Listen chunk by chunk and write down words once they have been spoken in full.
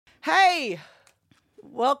Hey,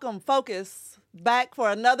 welcome, focus, back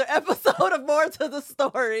for another episode of More to the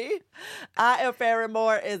Story. I am Farron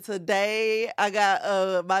Moore, and today I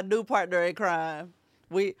got my new partner in crime.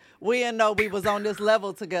 We didn't know we was on this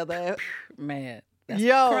level together. Man, that's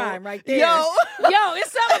Yo, crime right there. yo,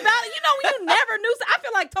 It's something about it. You know, when you never knew. I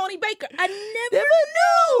feel like Tony Baker. I never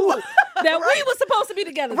knew that we were supposed to be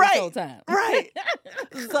together this whole time. Right.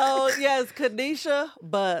 So, yes, Kanisha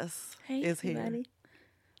Bus is here. Buddy.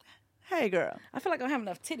 Hey, girl. I feel like I don't have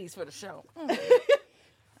enough titties for the show.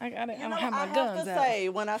 I don't have my I guns have to out. say,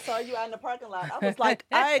 when I saw you out in the parking lot, I was like,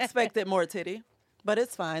 I expected more titty, but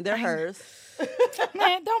it's fine. They're hers.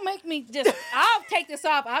 Man, don't make me just. I'll take this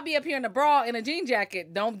off. I'll be up here in a bra and a jean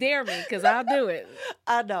jacket. Don't dare me, because I'll do it.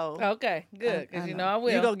 I know. Okay, good, because you know I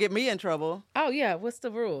will. You're going to get me in trouble. Oh, yeah. What's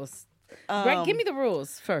the rules? Greg, give me the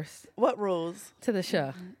rules first What rules? to the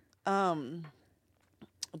show. Don't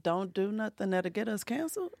do nothing that'll get us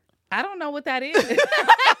canceled. I don't know what that is.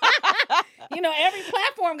 You know, every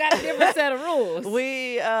platform got a different set of rules.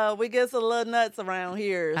 We get some little nuts around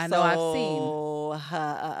here. I know, I've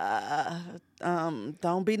seen.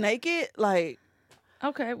 Don't be naked. Like,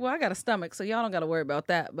 Okay, well, I got a stomach, so y'all don't got to worry about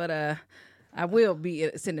that. But I will be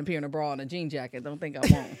sitting up here in a bra and a jean jacket. Don't think I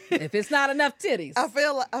won't. If it's not enough titties. I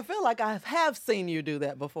feel like I have seen you do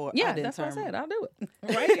that before. Yeah, that's what I said. I'll do it.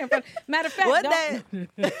 Right here in front. Matter of fact,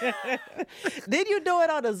 Did you do it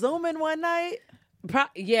on a Zoom-in one night?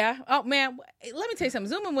 Yeah. Oh man, let me tell you something.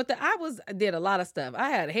 Zooming with did a lot of stuff. I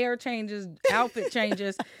had hair changes, outfit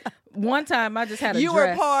changes. One time I just had a You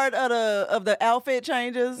dress. were part of the outfit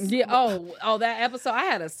changes? Yeah. Oh, that episode. I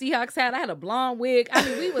had a Seahawks hat. I had a blonde wig. I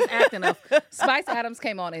mean, we was acting up. Spice Adams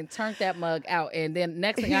came on and turned that mug out. And then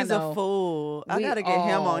next thing I know, he's a fool. I gotta get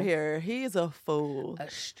him on here. He's a fool. A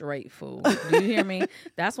straight fool. Do you hear me?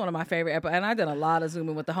 That's one of my favorite episodes. And I did a lot of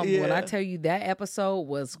Zooming with the homie. Yeah. When I tell you that episode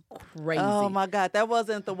was crazy. Oh my God. That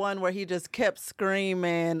wasn't the one where he just kept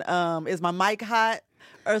screaming, is my mic hot?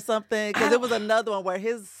 Or something, because it was another one where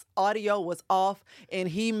his audio was off and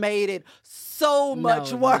he made it so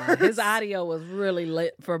much worse. His audio was really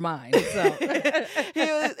lit for mine. So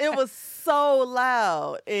it was so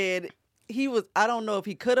loud, and I don't know if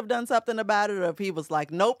he could have done something about it or if he was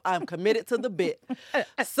like, nope, I'm committed to the bit.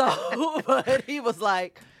 So, but he was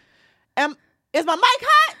like, is my mic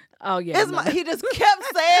hot? oh yeah, He just kept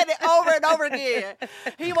saying it over and over again.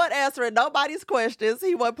 He wasn't answering nobody's questions.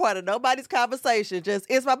 He wasn't part of nobody's conversation. Just,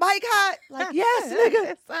 is my mic hot? Like, yes,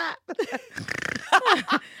 nigga, it's hot.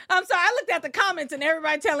 I'm sorry. I looked at the comments and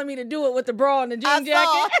everybody telling me to do it with the bra and the jean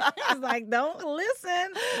jacket. I was like, don't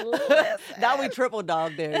listen. Now we triple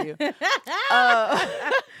dog dare you.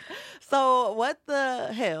 So what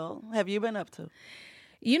the hell have you been up to?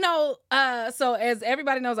 You know, so as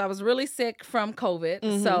everybody knows, I was really sick from COVID.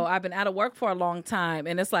 Mm-hmm. So I've been out of work for a long time.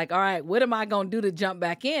 And it's like, all right, what am I going to do to jump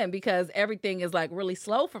back in? Because everything is like really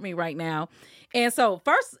slow for me right now. And so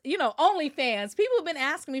first, you know, OnlyFans, people have been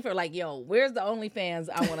asking me for like, yo, where's the OnlyFans?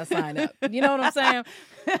 I want to sign up. You know what I'm saying?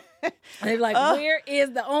 They're like, where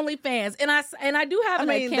is the OnlyFans? And I do have an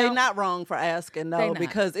account. They're not wrong for asking, though,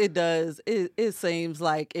 because it seems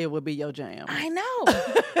like it would be your jam. I know.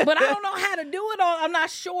 But I don't know how to do it all. I'm not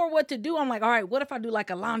sure what to do. I'm like, all right, what if I do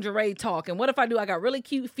like a lingerie talk? And what if I got really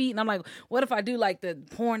cute feet? And I'm like, what if I do like the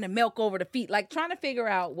pouring the milk over the feet? Like trying to figure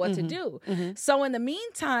out what to do. Mm-hmm. So in the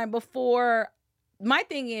meantime, my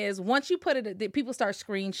thing is, once you put it, people start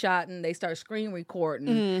screenshotting, they start screen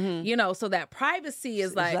recording, you know, so that privacy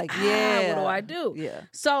is like, yeah, what do I do? Yeah.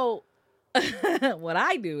 So what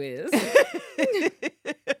I do is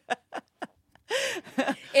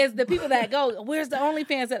the people that go, where's the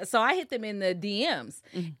OnlyFans at? So I hit them in the DMs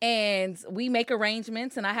and we make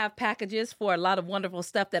arrangements, and I have packages for a lot of wonderful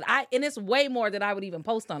stuff and it's way more than I would even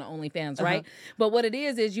post on OnlyFans, right? But what it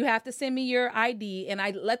is you have to send me your ID, and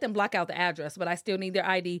I let them block out the address, but I still need their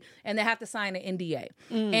ID, and they have to sign an NDA.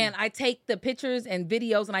 And I take the pictures and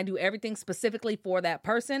videos and I do everything specifically for that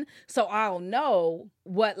person. So I'll know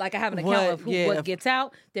what, like I have an account of what gets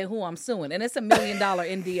out, then who I'm suing. And it's $1 million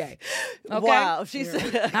NDA. Okay. Wow. She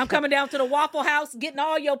said, I'm coming down to the Waffle House, getting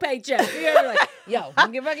all your paychecks. You're like, yo,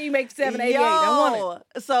 don't give a fuck, you make $788. I want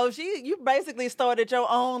it. So you basically started your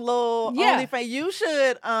own little OnlyFans. You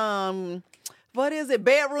should what is it?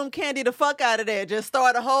 Bedroom candy the fuck out of that. Just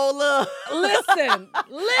start a whole little listen. A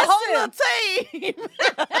whole little team.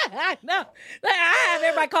 I know. Like, I have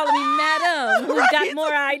everybody calling me Madam who's got more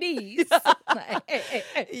IDs.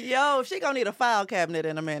 Yo, she gonna need a file cabinet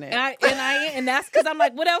in a minute. And that's because I'm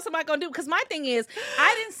like, what else am I gonna do? Because my thing is,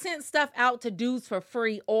 I didn't send stuff out to dudes for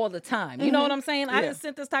free all the time. You know what I'm saying? I didn't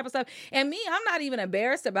send this type of stuff. And me, I'm not even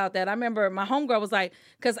embarrassed about that. I remember my homegirl was like,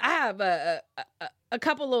 because I have a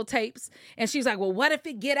couple little tapes, and she's like, well, what if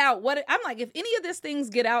it get out? I'm like, if any of these things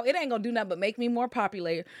get out, it ain't gonna do nothing but make me more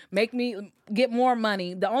popular, make me get more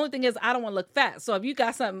money. The only thing is I don't want to look fat. So if you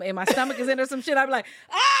got something in my stomach is in or some shit, I'd be like,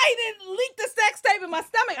 I didn't leak the sex tape in my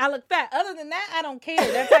stomach. I look fat. Other than that, I don't care.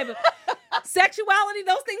 That type of sexuality,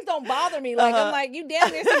 those things don't bother me. Like, I'm like, you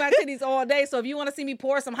damn near see my titties all day. So if you want to see me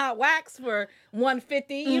pour some hot wax for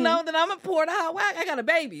 $150, you know, then I'm gonna pour the hot wax. I got a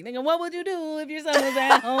baby. Nigga, what would you do if your son was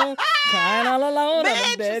at home crying all alone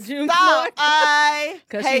on the bedroom floor? I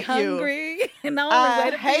Because hate she's hungry. you. And no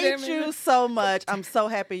I hate you so much. I'm so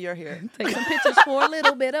happy you're here. Take some pictures for a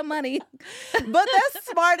little bit of money. But that's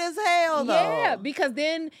smart as hell, though. Yeah, because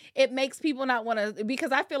then it makes people not want to,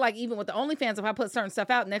 because I feel like even with the OnlyFans, if I put certain stuff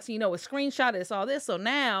out, next thing you know, it's screenshot, it's all this. So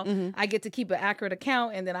now I get to keep an accurate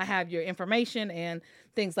account, and then I have your information and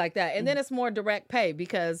things like that. And then it's more direct pay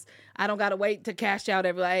because I don't got to wait to cash out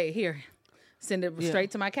every, like, hey, here, send it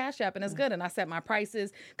straight to my Cash App, and it's good. And I set my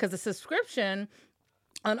prices because the subscription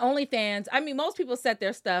on OnlyFans, I mean, most people set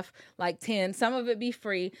their stuff like 10. Some of it be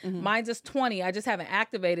free. Mine's just 20. I just haven't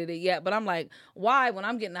activated it yet. But I'm like, why? When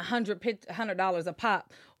I'm getting $100 a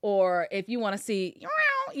pop, or if you want to see,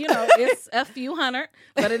 you know, it's a few hundred,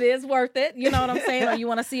 but it is worth it. You know what I'm saying? Or you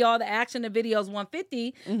want to see all the action, the videos,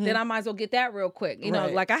 $150, then I might as well get that real quick. You know,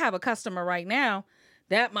 like I have a customer right now.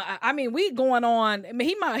 We going on. I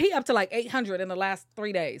mean, he up to like 800 in the last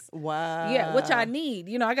 3 days. Wow. Yeah, which I need.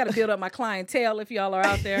 You know, I got to build up my clientele. If y'all are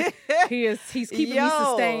out there, he's keeping me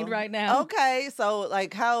sustained right now. Okay, so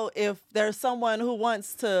like, if there's someone who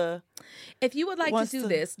wants to. If you would like to do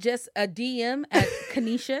this, just a DM at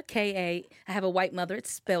Kanisha, K-A. I have a white mother.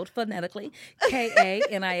 It's spelled phonetically.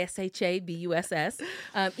 Kanishabus.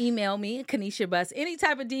 Email me, Kanisha Bus. Any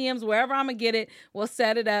type of DMs, wherever I'm going to get it, we'll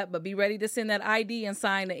set it up. But be ready to send that ID and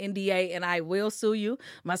sign the NDA, and I will sue you.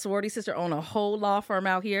 My sorority sister own a whole law firm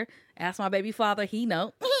out here. Ask my baby father. He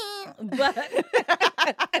know. But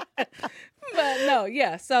no,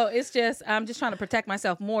 yeah. So it's just, I'm just trying to protect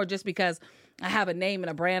myself more just because I have a name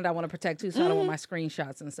and a brand I want to protect too, so I don't want my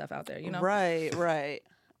screenshots and stuff out there, you know? Right.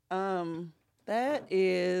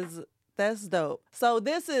 That's dope. So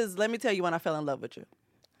let me tell you when I fell in love with you.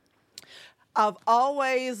 I've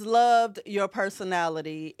always loved your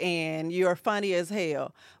personality and you're funny as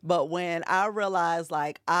hell. But when I realized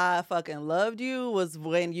like I fucking loved you was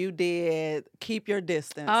when you did Keep Your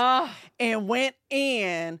Distance and went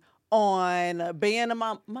in on being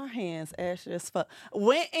my hands ashy as fuck.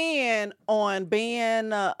 Went in on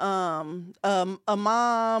being a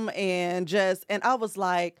mom and I was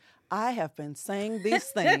like, I have been saying these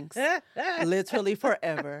things literally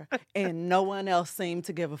forever, and no one else seemed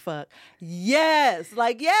to give a fuck. Yes.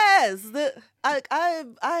 I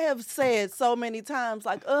have said so many times,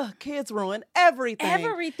 like, kids ruin everything.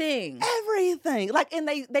 Everything. Like, and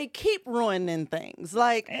they keep ruining things.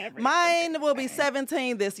 Like, mine will be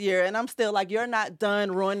 17 this year, and I'm still like, you're not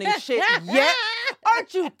done ruining shit yet.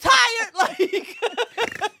 Aren't you tired? Like,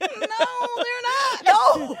 no, they're not.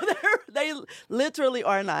 No, they literally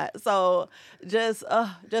are not. So just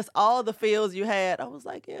all the feels you had, I was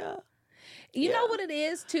like, yeah. You know what it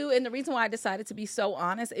is, too? And the reason why I decided to be so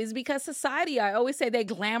honest is because society, I always say they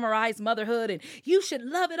glamorize motherhood and you should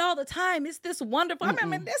love it all the time. It's this wonderful. I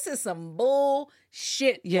mean, this is some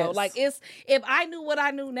bullshit. Yes. Like, if I knew what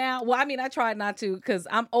I knew now, well, I mean, I tried not to because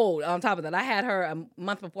I'm old. On top of that, I had her a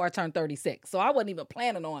month before I turned 36. So I wasn't even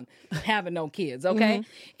planning on having no kids, okay?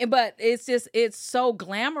 But it's so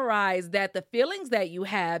glamorized that the feelings that you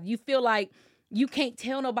have, you feel like you can't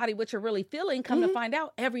tell nobody what you're really feeling. Come to find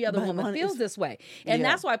out, every other woman feels this way. And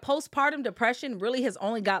that's why postpartum depression really has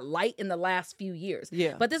only got light in the last few years.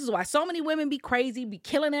 Yeah. But this is why so many women be crazy, be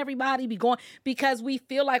killing everybody, be going, because we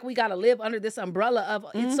feel like we got to live under this umbrella of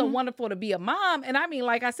it's so wonderful to be a mom. And I mean,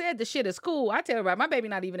 like I said, the shit is cool. I tell everybody, my baby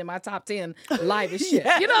not even in my top 10 live as shit.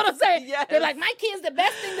 You know what I'm saying? Yes. They're like, my kid's the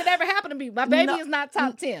best thing that ever happened to me. My baby is not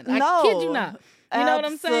top 10. I kid you not. You know what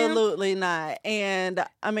I'm saying? Absolutely not. And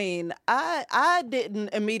I mean, I didn't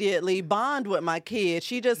immediately bond with my kid.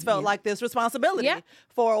 She just felt like this responsibility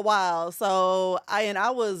for a while. So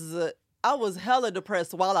I was hella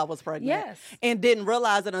depressed while I was pregnant and didn't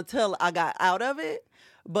realize it until I got out of it.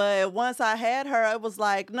 But once I had her, it was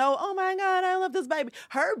like, no, oh my God, I love this baby.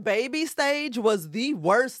 Her baby stage was the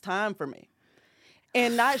worst time for me.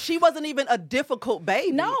 And she wasn't even a difficult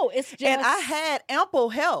baby. No, it's just. And I had ample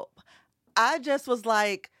help. I just was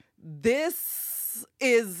like, this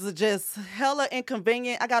is just hella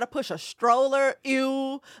inconvenient. I gotta push a stroller.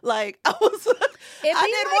 Ew. Like I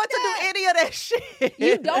didn't want to do any of that shit.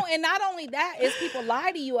 You don't. And not only that is people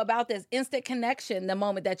lie to you about this instant connection the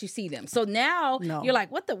moment that you see them. So now you're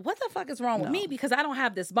like, what the fuck is wrong with me? Because I don't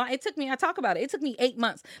have this bond. I talk about it. It took me 8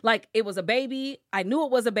 months. Like it was a baby. I knew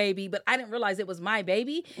it was a baby, but I didn't realize it was my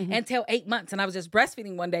baby until 8 months. And I was just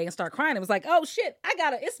breastfeeding one day and start crying. It was like, oh shit,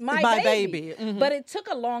 it's my baby. But it took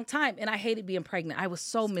a long time and I hated being pregnant. I was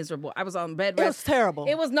so miserable. I was on bed rest. It was terrible.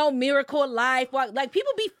 It was no miracle life. Like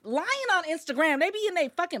people be lying on Instagram. They be in their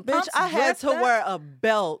fucking pumps. Bitch, I had to wear a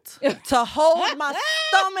belt to hold my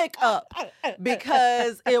stomach up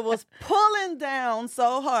because it was pulling down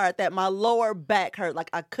so hard that my lower back hurt. Like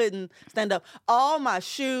I couldn't stand up. All my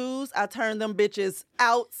shoes, I turned them bitches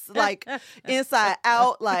out, like inside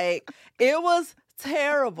out. Like it was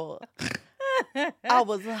terrible. I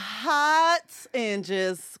was hot and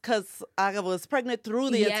just because I was pregnant through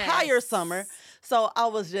the entire summer. So I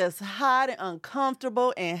was just hot and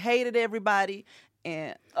uncomfortable and hated everybody.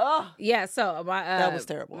 And so that was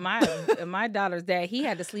terrible. My daughter's dad, he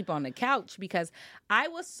had to sleep on the couch because I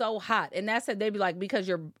was so hot, and that's it. They'd be like, because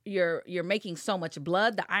you're making so much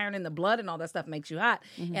blood, the iron in the blood and all that stuff makes you hot.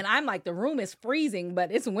 And I'm like, the room is freezing,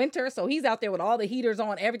 but it's winter, so he's out there with all the heaters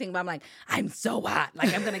on, everything. But I'm like, I'm so hot,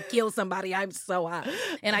 like I'm gonna kill somebody. I'm so hot,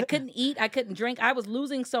 and I couldn't eat, I couldn't drink. I was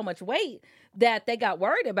losing so much weight that they got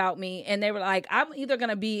worried about me, and they were like, I'm either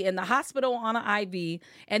gonna be in the hospital on an IV,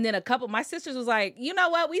 and then my sisters was like, you know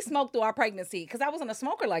what, we smoked through our pregnancy, because I wasn't a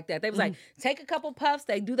smoker like that. They was like, take a couple puffs.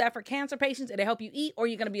 They do that for cancer patients, and they help you eat, or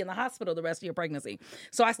you're gonna be in the hospital the rest of your pregnancy.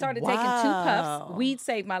 So I started taking 2 puffs. Weed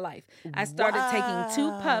saved my life. I started taking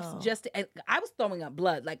 2 puffs and I was throwing up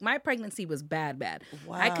blood. Like my pregnancy was bad.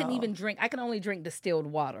 Wow. I couldn't even drink. I could only drink distilled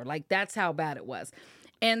water. Like that's how bad it was.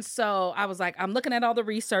 And so I was like, I'm looking at all the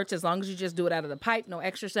research, as long as you just do it out of the pipe, no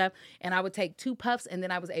extra stuff. And I would take 2 puffs and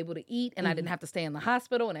then I was able to eat and I didn't have to stay in the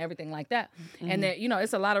hospital and everything like that. And there,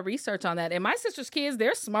 it's a lot of research on that. And my sister's kids,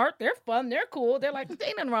 they're smart, they're fun, they're cool. They're like, there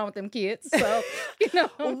ain't nothing wrong with them kids. So,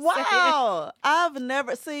 Wow. I've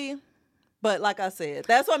never but like I said,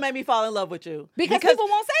 that's what made me fall in love with you. Because people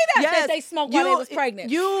won't say that they smoked while they was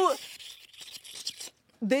pregnant.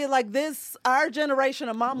 They like this, our generation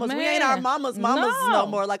of mamas, we ain't our mamas no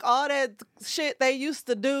more. Like all that shit they used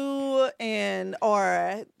to do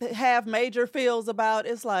or have major feels about,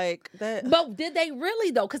 it's like that. But did they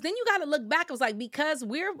really though? Because then you got to look back. It was like, because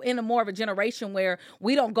we're in a more of a generation where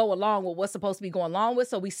we don't go along with what's supposed to be going along with,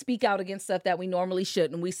 so we speak out against stuff that we normally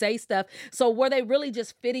shouldn't. We say stuff. So were they really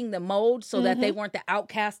just fitting the mold so that they weren't the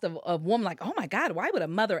outcast of woman? Like, oh my God, why would a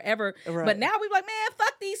mother ever? Right. But now we like, man,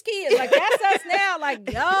 fuck these kids. Like that's us now.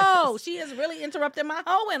 Like, yo, she is really interrupting my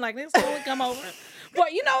hoeing. Like this only come over.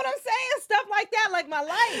 But you know what I'm saying? Stuff like that, like my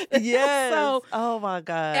life. Yes. So, oh my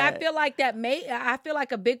God. I feel like I feel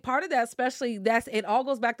like a big part of that, especially it all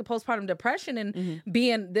goes back to postpartum depression and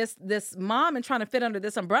being this mom and trying to fit under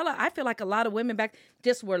this umbrella. I feel like a lot of women back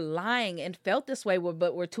just were lying and felt this way,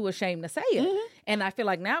 but were too ashamed to say it. And I feel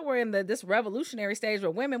like now we're in this revolutionary stage where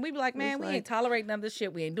women, we be like, man, we ain't tolerating none of this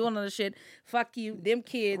shit. We ain't doing none of this shit. Fuck you, them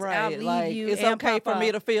kids, right. I'll leave like, you. It's okay for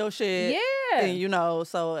me to feel shit. Yeah. And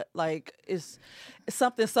so like it's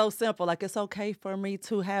something so simple. Like it's okay for me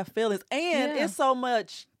to have feelings. And it's so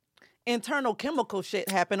much internal chemical shit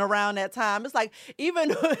happen around that time. It's like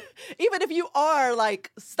even if you are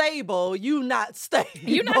like stable, you're not stable.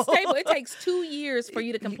 You're not stable. It takes 2 years for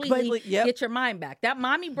you to completely get your mind back. That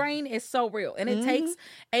mommy brain is so real, and it takes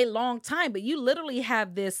a long time. But you literally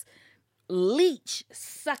have this leech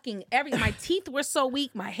sucking my teeth were so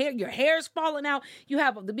weak, your hair's falling out. You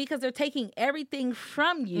have, because they're taking everything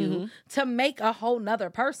from you to make a whole nother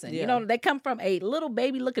person. You know, they come from a little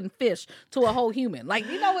baby looking fish to a whole human. Like,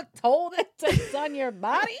 you know what toll that takes on your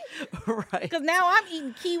body? Right. Because now I'm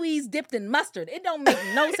eating kiwis dipped in mustard. It don't make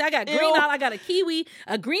no sense. I got green olive, I got a kiwi,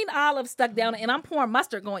 a green olive stuck down, and I'm pouring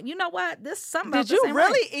mustard going, you know what? This something. Did you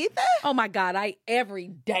really eat that? Oh my God, every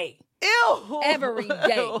day. Ew. Every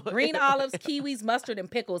day. Green olives, kiwis, mustard, and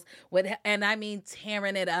pickles. And I mean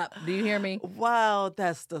tearing it up. Do you hear me? Wow,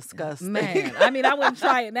 that's disgusting. Man, I mean, I wouldn't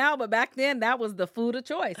try it now, but back then, that was the food of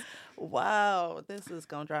choice. Wow, this is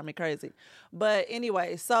going to drive me crazy. But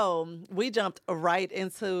anyway, so we jumped right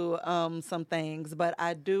into some things, but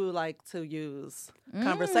I do like to use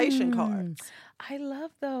conversation cards. I love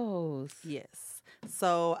those. Yes.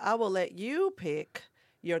 So I will let you pick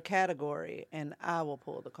your category and I will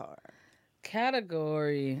pull the card.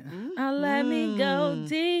 Category. Let me go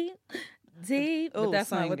deep deep, but Ooh,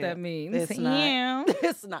 that's not sing what it. that means. It's not. Yeah.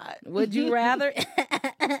 It's not. Would you rather?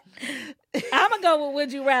 I'm gonna go with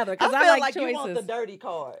would you rather because I I feel like like choices. you want the dirty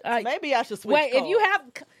card. Like, Maybe I should switch Wait, cards. if you have,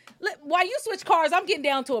 while you switch cars, I'm getting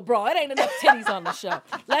down to a bra. It ain't enough titties on the show.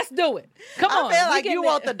 Let's do it. Come on. I feel we like getting you it.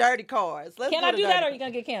 want the dirty cards. Let's Can I the do that, dirty or are you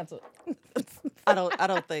gonna get canceled? I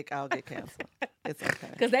don't think I'll get canceled. It's okay.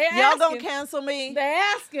 Because they Y'all gonna asking. cancel me? They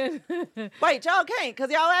asking. Wait, y'all can't because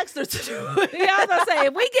y'all asked her to do it. Yeah, I was gonna say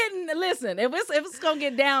if we getting listen, if it's gonna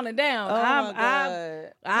get down and down, Oh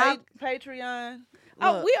my God. Patreon.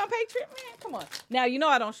 Oh, Look. we on Patreon, man. Come on. Now you know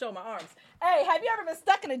I don't show my arms. Hey, have you ever been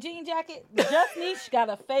stuck in a jean jacket? Just Niche got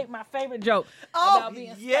my favorite joke about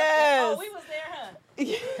being yes. stuck. Oh, we was there, huh?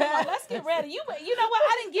 Yeah. Come on, let's get ready. You know what?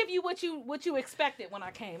 I didn't give you what you expected when I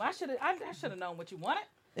came. I should have known what you wanted.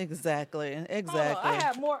 Exactly. Oh, I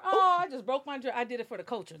have more. Oh, I just broke my dress. I did it for the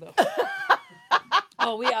culture though.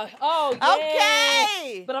 Oh, we out. Oh, yeah.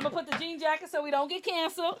 Okay. But I'm gonna put the jean jacket so we don't get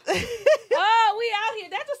canceled. Oh, we out here.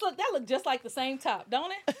 That look just like the same top,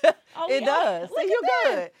 don't it? Oh, It does. See, you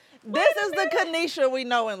good. This Wait a is the Kanisha we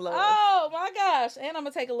know and love. Oh my gosh. And I'm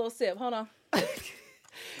gonna take a little sip. Hold on.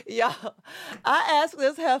 Y'all, I asked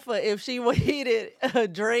this heifer if she needed a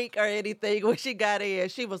drink or anything when she got in.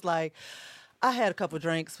 She was like, I had a couple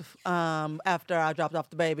drinks after I dropped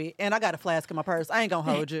off the baby, and I got a flask in my purse. I ain't gonna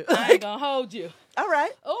hold you. I ain't gonna hold you. All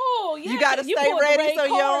right. Oh, yeah. You gotta stay pulled the ready Ray so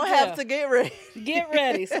you don't Cordell. have to get ready. Get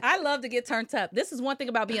ready. So I love to get turned up. This is one thing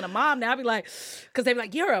about being a mom now. I be like, because they be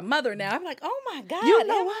like, you're a mother now. I'm like, oh my God. You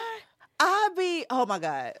know am what? I? Oh my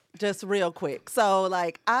God, just real quick. So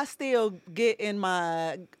like I still get in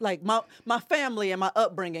my family and my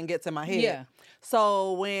upbringing gets in my head. Yeah.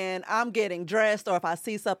 So when I'm getting dressed or if I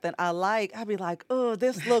see something I like, I be like, oh,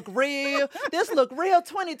 this look real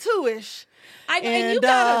 22-ish. And you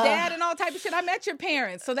got a dad and all type of shit. I met your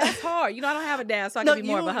parents, so that's hard. You know, I don't have a dad, so I can be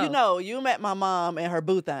more of a hoe. You know, you met my mom and her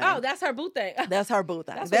boo thing. Oh, that's her boo thing. That's her boo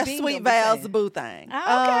thing. That's That's what Sweet Bean gonna be Val's saying. boo thing.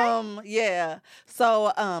 Oh, okay. Yeah.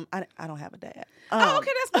 So I don't have a dad. Oh,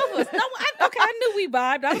 okay, that's both of us. No, I knew we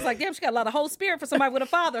vibed. I was like, damn, she got a lot of whole spirit for somebody with a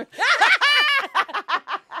father.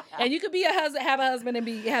 And you could be have a husband and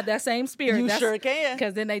have that same spirit. You sure can.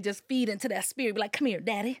 Because then they just feed into that spirit. Be like, come here,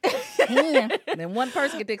 daddy. Yeah. And then one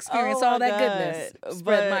person get to experience all that goodness.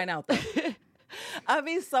 Spread mine out there. I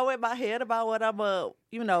be so in my head about what I'm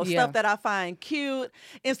Yeah. stuff that I find cute.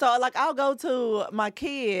 And so like I'll go to my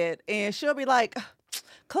kid and she'll be like,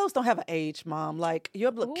 clothes don't have an age, Mom. Like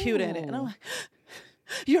you'll look cute in it. And I'm like,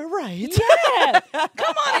 you're right. Yeah.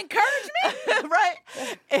 Come on, encourage me. Right?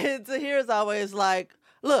 And Tahir's always like,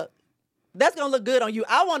 look, that's going to look good on you.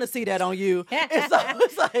 I want to see that on you. And so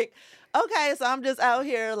it's like, okay, so I'm just out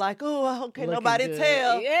here like, oh, okay, Looking nobody good.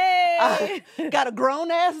 tell. Yay. I got a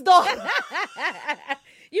grown-ass daughter.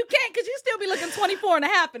 You can't, because you still be looking 24 and a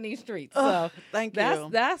half in these streets. So Thank you.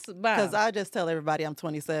 That's Because I just tell everybody I'm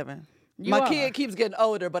 27. You My are. kid keeps getting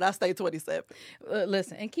older, but I stay 27.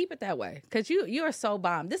 Listen, and keep it that way, because you are so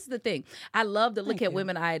bomb. This is the thing. I love to look at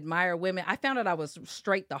women. I admire women. I found out I was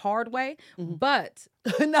straight the hard way, but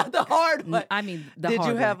Not the hard way. I mean the Did hard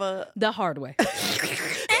you way. have a... The hard way.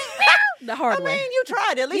 The hard I way. mean, you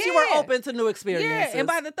tried it. At least you were Yeah. open to new experiences. Yeah, and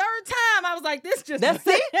by the third time, I was like, this just... That's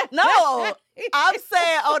it? No. I've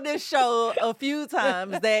said on this show a few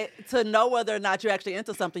times that to know whether or not you're actually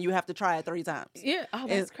into something, you have to try it 3 times. Yeah. Oh,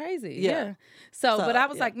 that's crazy. yeah. Yeah. So, but I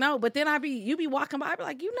was yeah. like, no. But then you be walking by, I be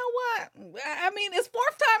like, you know what? I mean, it's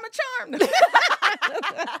 4th time a charm.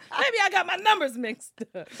 Maybe I got my numbers mixed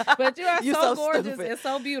up. But you are You so so gorgeous stupid. and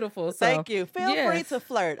so beautiful. So, Thank you. Feel free yes. to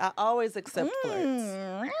flirt. I always accept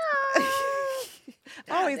flirts.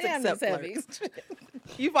 Always Damn, accept these heavies.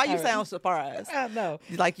 flirts. Why you sound surprised? I know.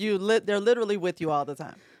 Like they're literally with you all the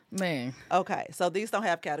time. Man. Okay, so these don't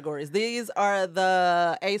have categories. These are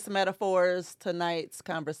the ace metaphors tonight's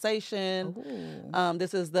conversation.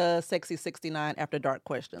 This is the sexy 69 after dark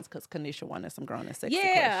questions because Kanisha wanted some grown and sexy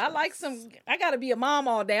questions. Yeah, I like I got to be a mom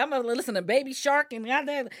all day. I'm going to listen to Baby Shark and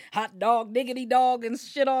hot dog, diggity dog and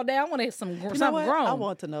shit all day. I want to hear some You know something what? grown. I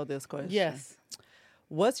want to know this question. Yes.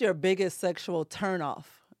 What's your biggest sexual turnoff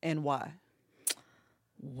and why?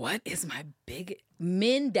 What is my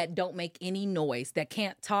men that don't make any noise, that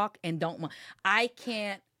can't talk and don't when I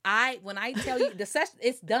tell you the session,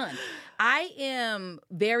 it's done. I am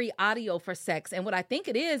very audio for sex. And what I think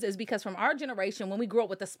it is because from our generation, when we grew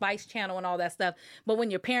up with the Spice Channel and all that stuff, but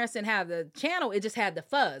when your parents didn't have the channel, it just had the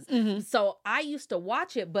fuzz. So I used to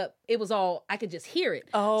watch it, but it was all, I could just hear it.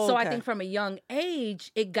 Oh, so okay. I think from a young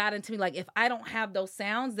age, it got into me like, if I don't have those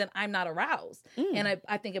sounds, then I'm not aroused. And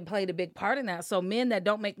I think it played a big part in that. So men that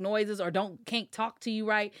don't make noises or can't talk to you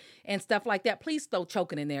right and stuff like that, please throw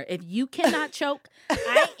choking in there. If you cannot choke,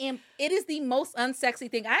 it is the most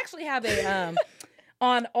unsexy thing. I actually have a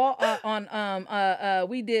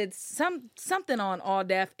we did something on All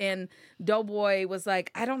Deaf, and Doughboy was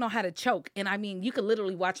like, I don't know how to choke. And I mean, you could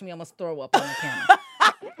literally watch me almost throw up on the camera.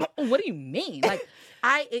 What do you mean? Like,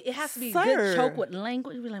 it has to be a good choke with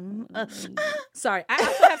language. Be like, sorry. I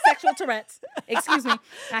also have sexual Tourette's. Excuse me.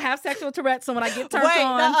 I have sexual Tourette's, so when I get turned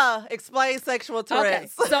on. Explain sexual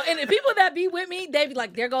Tourette's. Okay. So, and the people that be with me, they be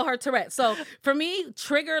like, there go her Tourette's. So for me,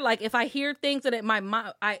 trigger, like if I hear things that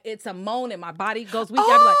it's a moan and my body goes weak,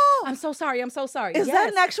 I be like, I'm so sorry. I'm so sorry. Is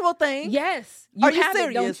that an actual thing? Yes. Are you have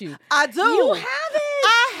serious? It, don't you? I do. You have it.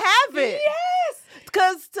 I have it. Yes.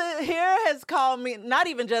 Because Tahir has called me, not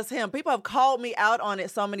even just him, people have called me out on it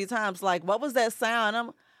so many times. Like, what was that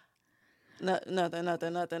sound? Nothing.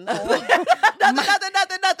 nothing.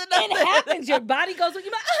 It happens. Your body goes, you're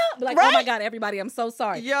like, right? Oh my God, everybody, I'm so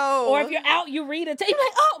sorry. Yo. Or if you're out, you read it, you're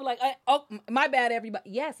like, my bad, everybody.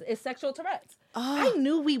 Yes, it's sexual Tourette's. I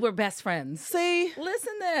knew we were best friends. See?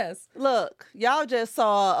 Listen to this. Look, y'all just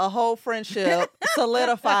saw a whole friendship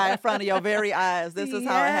solidify in front of your very eyes. This is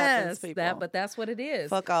how it happens, people. But that's what it is.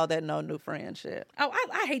 Fuck all that no new friend shit. Oh,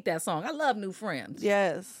 I hate that song. I love New Friends.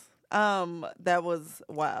 Yes. That was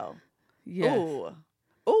wow. Yes.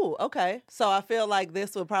 Ooh, okay. So I feel like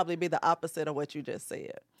this would probably be the opposite of what you just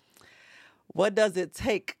said. What does it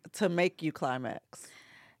take to make you climax?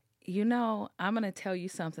 You know, I'm going to tell you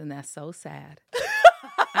something that's so sad.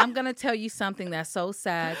 I'm going to tell you something that's so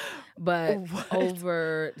sad, but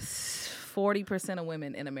over 40% of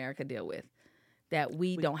women in America deal with that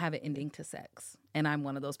we don't have an ending to sex. And I'm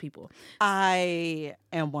one of those people. I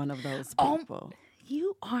am one of those people.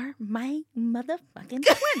 You are my motherfucking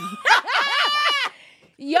twin.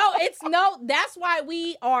 Yo, that's why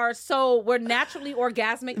we're naturally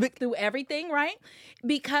orgasmic through everything, right?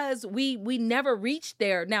 Because we never reached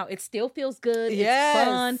there. Now, it still feels good. Yes. It's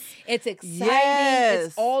fun. It's exciting. Yes.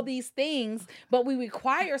 It's all these things, but we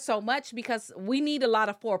require so much because we need a lot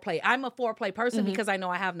of foreplay. I'm a foreplay person because I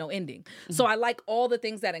know I have no ending. So I like all the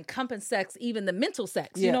things that encompass sex, even the mental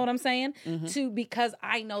sex. You know what I'm saying? Because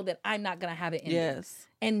I know that I'm not going to have an ending. Yes.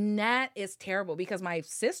 And that is terrible because my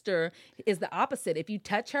sister is the opposite. If you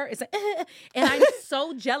touch her, it's like, and I'm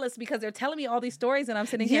so jealous because they're telling me all these stories and I'm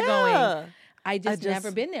sitting here going, I just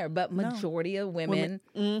never been there. But majority of women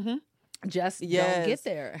just don't get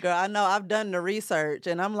there. Girl, I know. I've done the research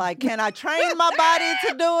and I'm like, can I train my body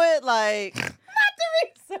to do it? Like, not the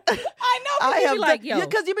research. I know. I like, yo.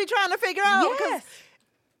 Because you be trying to figure out. Yes.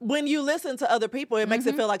 When you listen to other people, it makes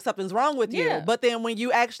it feel like something's wrong with you. Yeah. But then when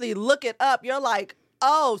you actually look it up, you're like,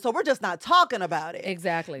 oh, so we're just not talking about it.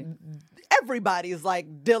 Exactly. Everybody's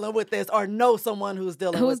like dealing with this or know someone who's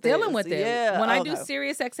dealing with it. Yeah. When I do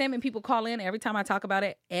Serious XM and people call in, every time I talk about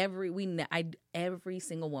it, every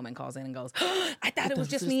single woman calls in and goes, I thought it was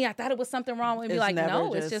just me. I thought it was something wrong with me. Like,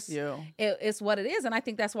 no, it's just you. It's what it is. And I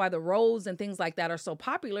think that's why the roles and things like that are so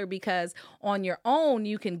popular because on your own,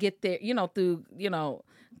 you can get there, through,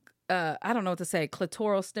 I don't know what to say,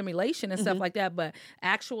 clitoral stimulation and stuff like that, but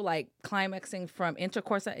actual like climaxing from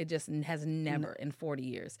intercourse, it just has never in 40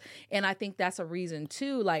 years. And I think that's a reason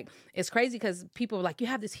too. Like, it's crazy because people are like, you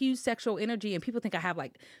have this huge sexual energy and people think I have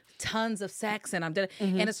like tons of sex and I'm dead.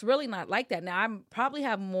 And it's really not like that. Now, I probably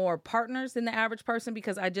have more partners than the average person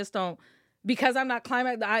because I just don't, because I'm not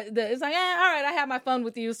climax, it's like, all right, I have my fun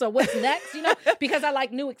with you. So what's next? Because I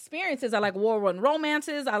like new experiences. I like war and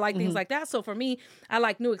romances. I like things like that. So for me, I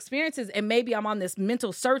like new experiences. And maybe I'm on this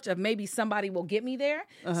mental search of maybe somebody will get me there.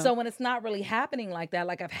 So when it's not really happening like that,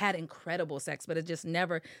 like I've had incredible sex, but it just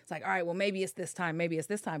never, it's like, all right, well, maybe it's this time, but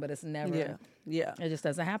it's never. Yeah. It just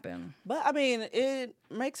doesn't happen. But I mean, it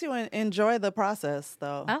makes you enjoy the process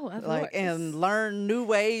though. Oh, of course. And learn new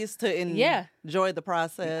ways to enjoy the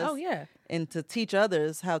process. Oh, yeah. And to teach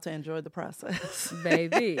others how to enjoy the process.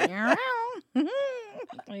 Baby.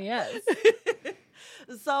 Yes.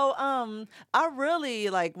 So, I really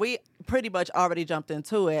we pretty much already jumped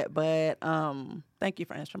into it, but thank you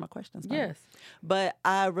for answering my questions. Yes. But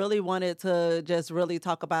I really wanted to just really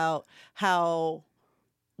talk about how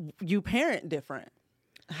you parent different,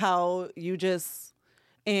 how you just,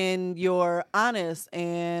 and you're honest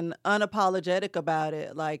and unapologetic about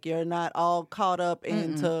it. Like, you're not all caught up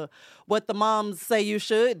into what the moms say you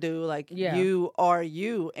should do. Like, you are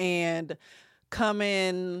you. And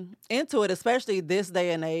coming into it, especially this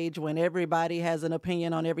day and age when everybody has an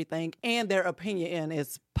opinion on everything and their opinion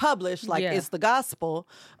is published like it's the gospel.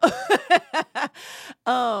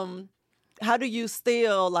 How do you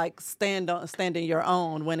still like stand in your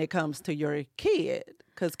own when it comes to your kid?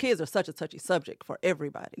 Because kids are such a touchy subject for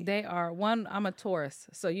everybody. They are. I'm a Taurus,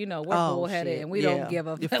 so we're bullheaded and we don't give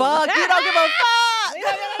a fuck. You don't give a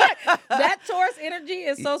fuck. That Taurus energy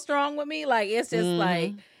is so strong with me. Like, it's just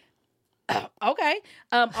like, okay.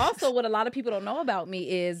 Also, what a lot of people don't know about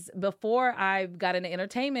me is before I got into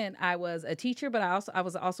entertainment, I was a teacher, but I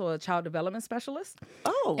was also a child development specialist.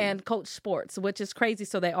 And coach sports, which is crazy.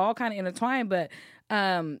 So they all kind of intertwine, but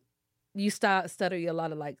you study a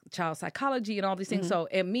lot of like child psychology and all these things. So,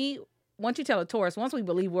 and me, once you tell a Taurus, once we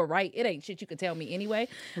believe we're right, it ain't shit you can tell me anyway.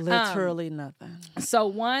 Literally nothing. So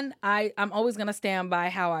one, I'm always going to stand by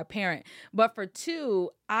how I parent. But for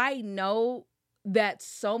two, I know that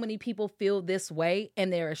so many people feel this way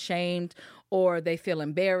and they're ashamed or they feel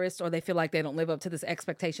embarrassed or they feel like they don't live up to this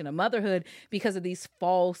expectation of motherhood because of these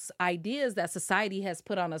false ideas that society has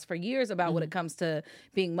put on us for years about when it comes to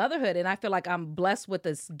being motherhood. And I feel like I'm blessed with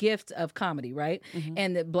this gift of comedy, right?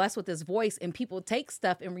 And blessed with this voice, and people take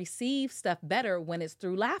stuff and receive stuff better when it's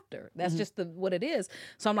through laughter. That's just what it is.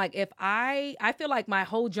 So I'm like, if I feel like my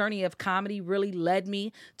whole journey of comedy really led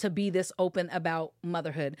me to be this open about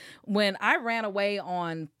motherhood. When I ran away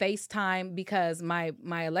on FaceTime because my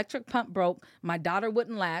electric pump broke, my daughter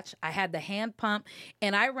wouldn't latch. I had the hand pump,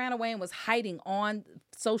 and I ran away and was hiding on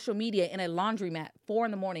social media in a laundromat, 4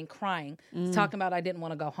 a.m, crying, talking about I didn't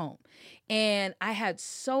want to go home. And I had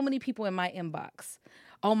so many people in my inbox.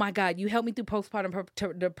 Oh my God, you helped me through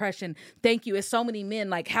postpartum depression. Thank you. It's so many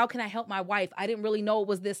men. Like, how can I help my wife? I didn't really know it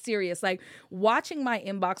was this serious. Like, watching my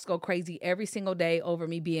inbox go crazy every single day over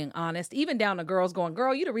me being honest, even down to girls going,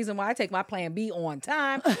 girl, you the reason why I take my plan B on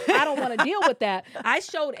time. I don't want to deal with that. I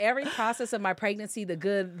showed every process of my pregnancy, the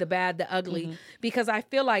good, the bad, the ugly, because I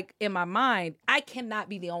feel like in my mind, I cannot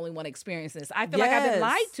be the only one experiencing this. I feel like I've been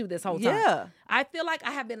lied to this whole time. I feel like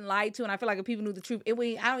I have been lied to, and I feel like if people knew the truth, I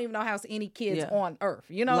don't even know how any kids on earth.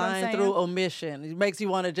 You know what I'm saying? Through omission. It makes you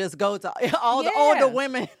want to just go to all the older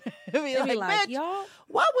women. be like, bitch, y'all,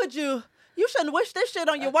 why would you shouldn't wish this shit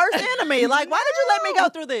on your worst enemy. Like, why did you let me go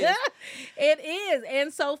through this? It is.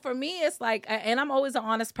 And so for me, it's like, and I'm always an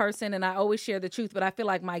honest person and I always share the truth, but I feel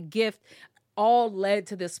like my gift all led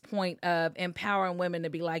to this point of empowering women to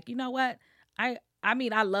be like, you know what? I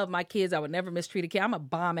mean, I love my kids. I would never mistreat a kid. I'm a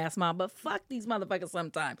bomb-ass mom, but fuck these motherfuckers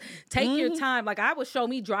sometimes. Take your time. Like, I would show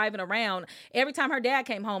me driving around. Every time her dad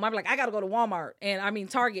came home, I'd be like, I got to go to Walmart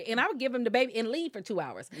Target. And I would give him the baby and leave for 2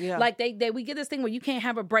 hours. Yeah. Like, we get this thing where you can't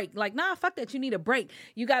have a break. Like, nah, fuck that. You need a break.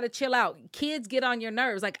 You got to chill out. Kids get on your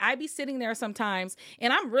nerves. Like, I'd be sitting there sometimes,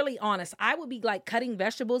 and I'm really honest. I would be, like, cutting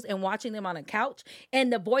vegetables and watching them on a couch,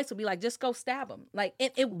 and the voice would be like, just go stab them. Like,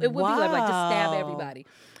 it would be like, just stab everybody.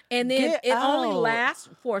 And then it only lasts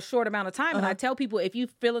for a short amount of time. And I tell people, if you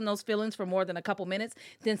feeling those feelings for more than a couple minutes,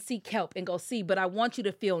 then seek help and go see. But I want you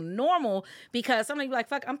to feel normal, because sometimes you're like,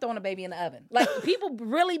 fuck, I'm throwing a baby in the oven. Like, people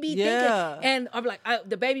really be thinking, and I'm like,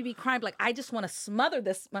 the baby be crying, like, I just want to smother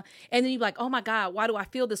this. And then you're like, oh my God, why do I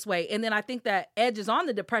feel this way? And then I think that edges on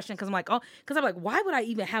the depression, because I'm like, why would I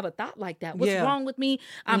even have a thought like that? What's wrong with me?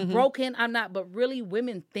 I'm broken. I'm not. But really,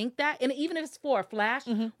 women think that. And even if it's for a flash,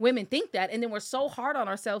 women think that. And then we're so hard on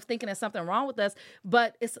ourselves, thinking there's something wrong with us,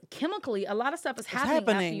 but it's chemically, a lot of stuff is happening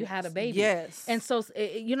after you had a baby. Yes. And so,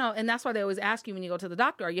 and that's why they always ask you when you go to the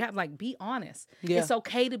doctor, or you have like, be honest. Yeah. It's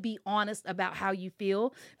okay to be honest about how you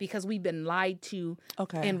feel, because we've been lied to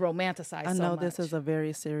and romanticized. I know this is a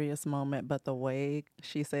very serious moment, but the way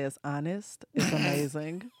she says honest is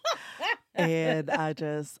amazing. And I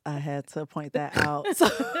had to point that out. So.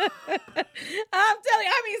 I'm telling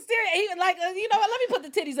you, I mean, serious. He was like, you know what? Let me put the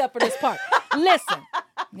titties up for this part. Listen,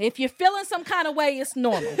 if you're feeling some kind of way, it's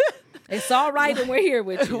normal. It's all right, and we're here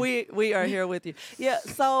with you. We are here with you. Yeah.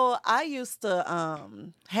 So I used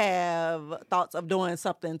to have thoughts of doing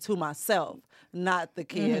something to myself, not the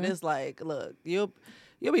kid. It's like, look, you'll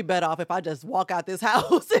be better off if I just walk out this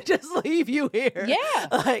house and just leave you here. Yeah.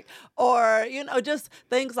 Like, or, just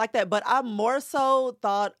things like that. But I more so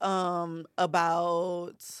thought I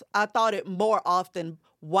thought it more often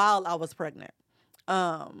while I was pregnant.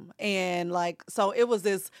 And like, so it was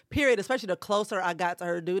this period, especially the closer I got to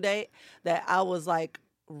her due date, that I was like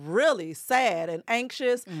really sad and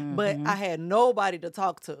anxious, but I had nobody to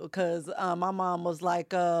talk to because my mom was like,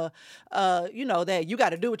 that you got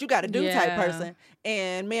to do what you got to do type person.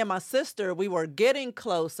 And me and my sister, we were getting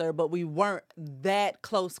closer, but we weren't that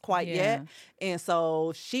close quite yet. And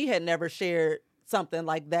so she had never shared something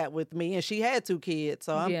like that with me, and she had 2 kids,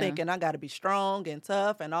 so I'm thinking I got to be strong and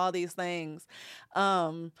tough and all these things,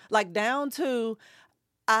 like down to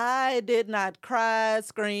I did not cry,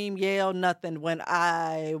 scream, yell, nothing when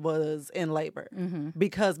I was in labor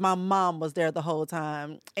because my mom was there the whole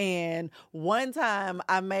time. And one time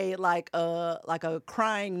I made like a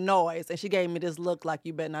crying noise, and she gave me this look like,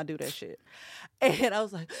 you better not do that shit. And I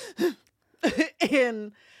was like,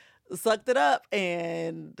 and sucked it up,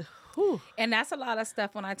 and whew. And that's a lot of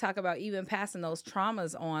stuff when I talk about even passing those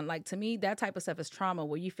traumas on. Like, to me, that type of stuff is trauma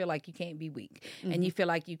where you feel like you can't be weak and you feel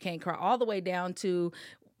like you can't cry, all the way down to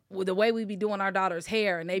the way we be doing our daughter's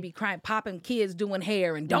hair, and they be crying, popping kids doing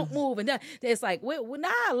hair and don't move. And it's like, nah,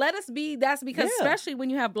 let us be. That's because especially when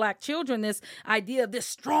you have Black children, this idea of this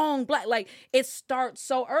strong Black, like it starts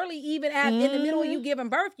so early, even in the middle of you giving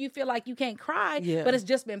birth, you feel like you can't cry, but it's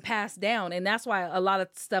just been passed down. And that's why a lot of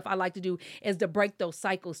stuff I like to do is to break those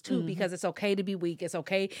cycles too, because it's okay to be weak. It's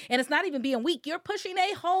okay. And it's not even being weak. You're pushing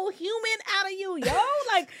a whole human out of you, yo.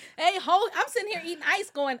 Like I'm sitting here eating ice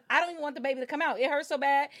going, I don't even want the baby to come out. It hurts so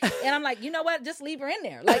bad. And I'm like, you know what? Just leave her in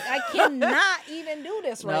there. Like, I cannot even do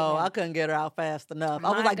this right now. No, I couldn't get her out fast enough. I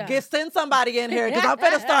was like, send somebody in here because I'm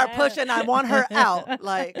finna start pushing. I want her out.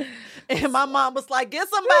 Like, and my mom was like, get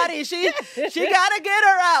somebody. She gotta get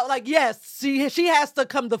her out. Like, yes, she has to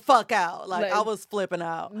come the fuck out. Like I was flipping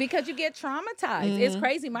out. Because you get traumatized. It's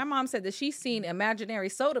crazy. My mom said that she's seen an imaginary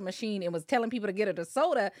soda machine and was telling people to get her the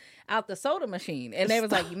soda out the soda machine. And they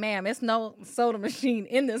was like, ma'am, it's no soda machine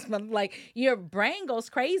in this. Like, your brain goes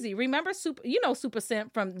crazy. Remember Super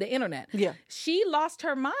Scent from the internet? Yeah. She lost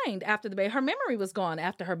her mind after the baby. Her memory was gone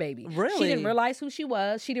after her baby. Really? She didn't realize who she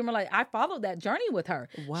was. She didn't realize. I followed that journey with her.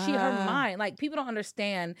 Wow. Her mind, like, people don't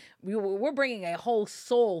understand. We're bringing a whole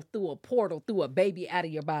soul through a portal, through a baby out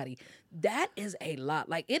of your body. That is a lot.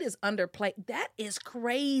 Like, it is underplayed. That is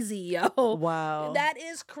crazy, yo. Wow. That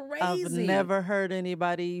is crazy. I've never heard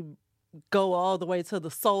anybody go all the way to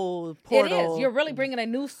the soul portal. It is. You're really bringing a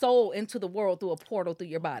new soul into the world through a portal through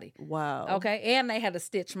your body. Wow. Okay. And they had to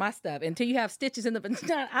stitch my stuff. Until you have stitches in the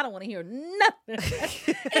vagina, I don't want to hear nothing.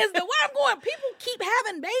 Is the way I'm going. People keep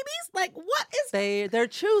having babies. Like, what is? They're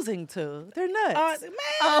choosing to. They're nuts.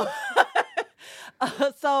 Man.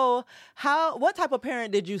 So what type of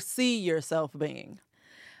parent did you see yourself being?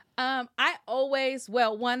 I always,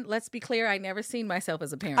 let's be clear, I never seen myself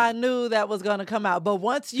as a parent. I knew that was going to come out. But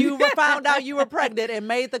once you found out you were pregnant and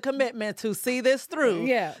made the commitment to see this through,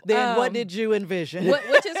 then what did you envision?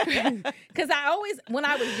 Which is crazy. Because when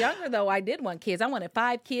I was younger, though, I did want kids. I wanted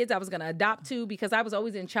 5 kids. I was going to adopt 2 because I was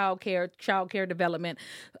always in child care development.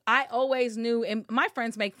 I always knew, and my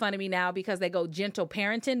friends make fun of me now because they go gentle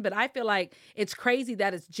parenting, but I feel like it's crazy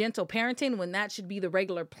that it's gentle parenting when that should be the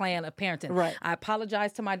regular plan of parenting. Right. I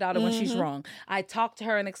apologize to my daughter when she's wrong. I talk to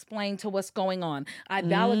her and explain to what's going on. I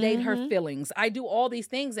validate her feelings. I do all these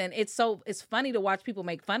things, and it's funny to watch people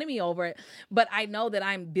make fun of me over it, but I know that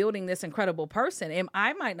I'm building this incredible person, and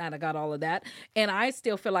I might not have got all of that, and I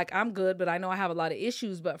still feel like I'm good, but I know I have a lot of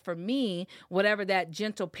issues. But for me, whatever that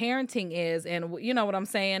gentle parenting is, and you know what I'm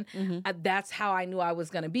saying, that's how I knew I was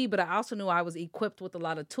going to be. But I also knew I was equipped with a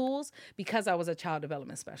lot of tools because I was a child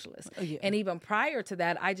development specialist. And even prior to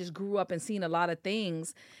that, I just grew up and seen a lot of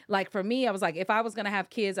things. Like, for me, I was like, if I was going to have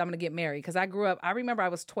kids, I'm going to get married. Because I grew up, I remember I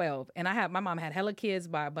was 12 and my mom had hella kids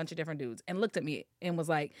by a bunch of different dudes and looked at me and was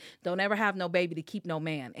like, don't ever have no baby to keep no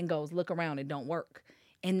man, and goes, look around, it don't work.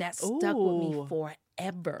 And that stuck with me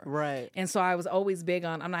forever. Right. And so I was always big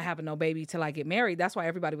on, I'm not having no baby till I get married. That's why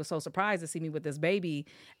everybody was so surprised to see me with this baby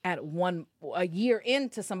at a year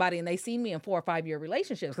into somebody, and they seen me in 4 or 5 year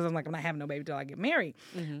relationships because I'm like, I'm not having no baby till I get married.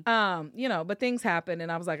 But things happen,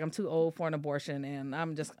 and I was like, I'm too old for an abortion, and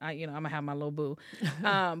I'm gonna have my little boo.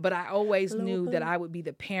 But I always knew that I would be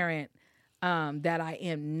the parent that I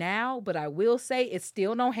am now, but I will say it's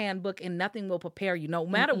still no handbook, and nothing will prepare you. No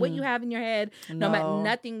matter what you have in your head,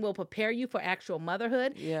 nothing will prepare you for actual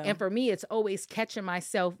motherhood. Yeah. And for me, it's always catching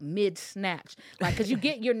myself mid-snatch. Like, because you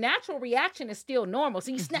get your natural reaction is still normal. So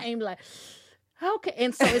you snap and you're like, Okay.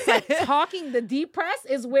 And so it's like talking, the depress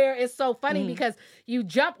is where it's so funny because you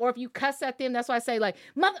jump, or if you cuss at them, that's why I say like,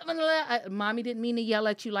 mommy didn't mean to yell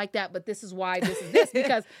at you like that, but this is why this is this,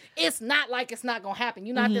 because it's not like it's not going to happen.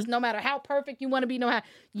 You're not this, no matter how perfect you want to be,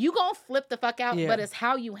 you going to flip the fuck out, but it's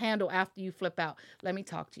how you handle after you flip out. Let me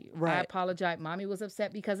talk to you. Right. I apologize. Mommy was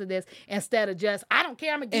upset because of this, instead of just, I don't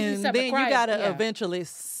care, I'm going to give you something to cry. And then you got to eventually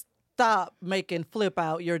stop making flip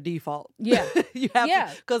out your default. Yeah. You have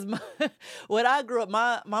to, because when I grew up,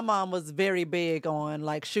 my mom was very big on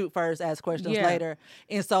like shoot first, ask questions later.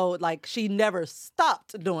 And so like she never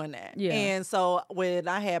stopped doing that. Yeah. And so when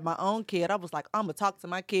I had my own kid, I was like, I'm going to talk to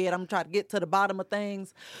my kid. I'm going to try to get to the bottom of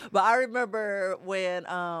things. But I remember when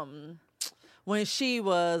she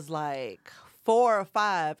was like 4 or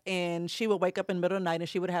 5, and she would wake up in the middle of the night and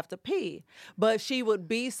she would have to pee. But she would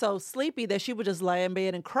be so sleepy that she would just lay in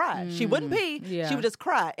bed and cry. She wouldn't pee. Yeah. She would just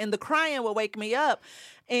cry. And the crying would wake me up.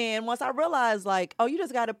 And once I realized, like, oh, you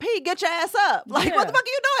just got to pee, get your ass up. Like, what the fuck are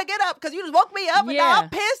you doing? Get up, because you just woke me up and now I'm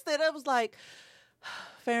pissed. And it was like,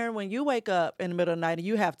 Farron, when you wake up in the middle of the night and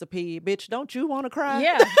you have to pee, bitch, don't you want to cry?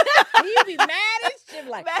 Yeah. You be mad as shit.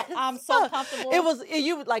 Like, I'm so comfortable.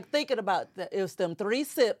 You like thinking about it was them 3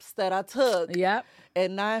 sips that I took. Yep. At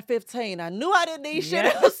 9:15. I knew I didn't need shit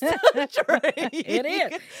else to drink. It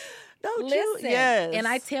is. Don't Listen, you? Yes. And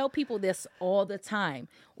I tell people this all the time.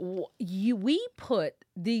 We put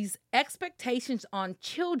these expectations on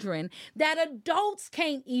children that adults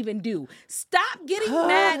can't even do. Stop getting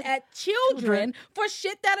mad at children for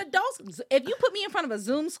shit that adults. If you put me in front of a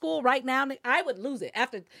Zoom school right now, I would lose it.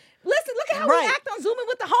 Listen, look at how we act on Zooming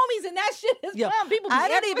with the homies, and that shit is fun. People I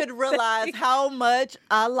didn't even realize how much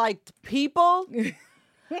I liked people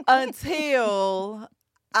until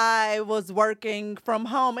I was working from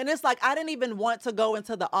home. And it's like, I didn't even want to go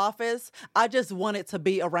into the office. I just wanted to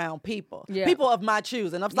be around people. Yeah. People of my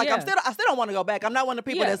choosing. I was like, I still don't want to go back. I'm not one of the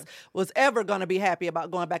people that was ever going to be happy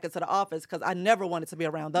about going back into the office, because I never wanted to be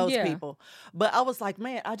around those people. But I was like,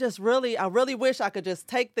 man, I really wish I could just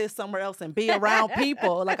take this somewhere else and be around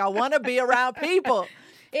people. Like, I want to be around people.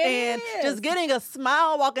 Just getting a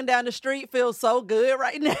smile walking down the street feels so good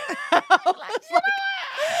right now. It's like,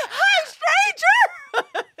 hi, stranger.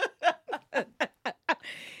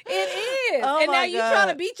 It is. And now you trying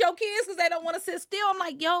to beat your kids because they don't want to sit still. I'm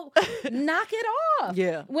like, yo, knock it off.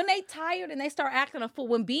 Yeah. When they tired and they start acting a fool.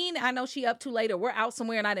 When I know she up too late, or we're out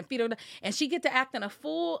somewhere and I didn't feed her, and she get to acting a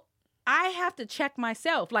fool, I have to check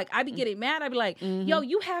myself. Like, I be getting mad. I be like, yo,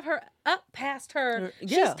 you have her up past her.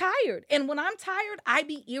 She's tired. And when I'm tired, I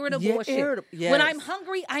be irritable as shit. Yes. When I'm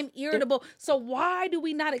hungry, I'm irritable. So why do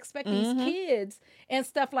we not expect these kids and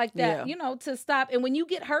stuff like that, to stop? And when you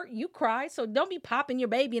get hurt, you cry. So don't be popping your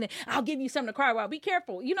baby and I'll give you something to cry about. Be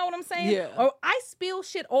careful. You know what I'm saying? Yeah. Or I spill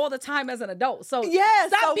shit all the time as an adult. So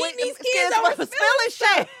stop beating these kids over spilling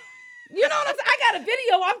shit. You know what I'm saying? I got a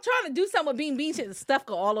video. I'm trying to do something with bean beans and stuff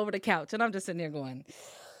go all over the couch. And I'm just sitting there going,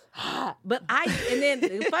 and then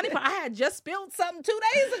the funny part, I had just spilled something 2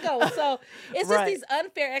 days ago. So it's just these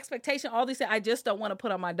unfair expectations, all these things I just don't want to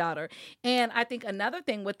put on my daughter. And I think another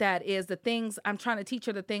thing with that is the things I'm trying to teach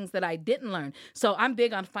her, the things that I didn't learn. So I'm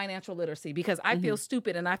big on financial literacy, because I feel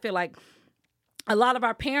stupid, and I feel like a lot of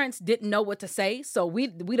our parents didn't know what to say, so we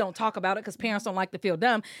don't talk about it because parents don't like to feel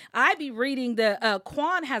dumb. I be reading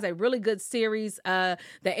Quan has a really good series, the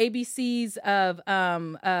ABCs of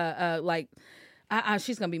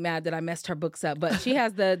she's gonna be mad that I messed her books up, but she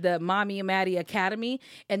has the Mommy and Maddie Academy,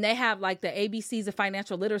 and they have like the ABCs of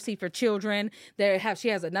financial literacy for children. She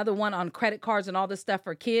has another one on credit cards and all this stuff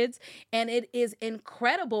for kids, and it is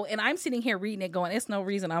incredible. And I'm sitting here reading it, going, "It's no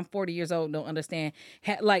reason I'm 40 years old, don't understand."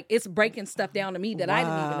 Like, it's breaking stuff down to me that I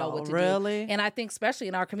didn't even know what to do. And I think, especially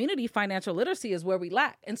in our community, financial literacy is where we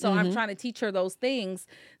lack. And so I'm trying to teach her those things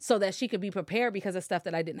so that she could be prepared, because of stuff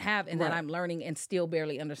that I didn't have and that I'm learning and still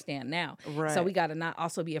barely understand now. So we got to not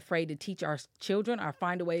also be afraid to teach our children, or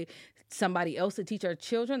find a way somebody else to teach our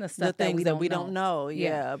children the stuff the things that we don't know.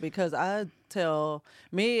 Yeah, because I tell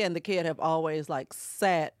me and the kid have always like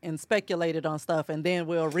sat and speculated on stuff, and then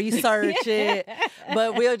we'll research it,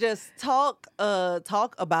 but we'll just talk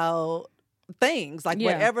about things, like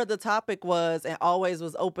whatever the topic was, and always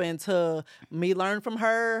was open to me learn from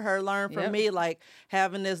her learn from me, like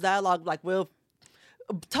having this dialogue. Like, we'll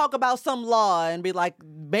talk about some law and be like,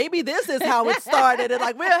 maybe this is how it started. And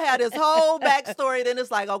like, we'll have this whole backstory. Then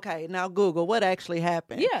it's like, okay, now Google what actually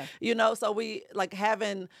happened. Yeah. So we like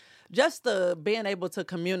having just being able to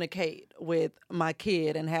communicate with my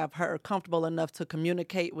kid and have her comfortable enough to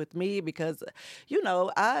communicate with me, because,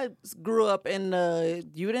 I grew up in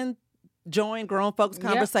you didn't join grown folks'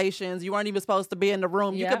 conversations. You weren't even supposed to be in the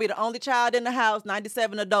room. You could be the only child in the house,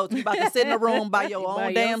 97 adults. You about to sit in the room by your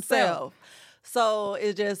own damn self. So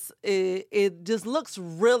it just looks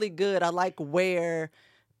really good. I like where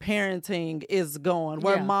parenting is going,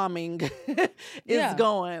 where momming is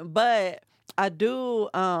going. But I do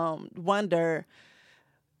wonder,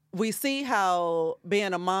 we see how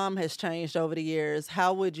being a mom has changed over the years.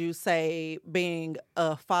 How would you say being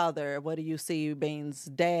a father, what do you see Bean's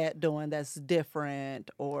dad doing that's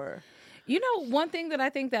different? Or... You know, one thing that I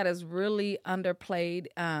think that is really underplayed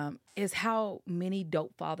is how many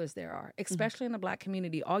dope fathers there are, especially in the Black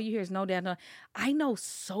community. All you hear is no dad, no. I know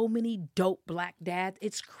so many dope Black dads.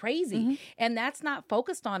 It's crazy. And that's not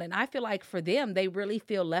focused on. And I feel like for them, they really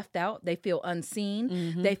feel left out. They feel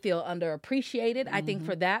unseen. They feel underappreciated. I think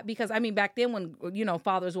for that, because I mean, back then when, you know,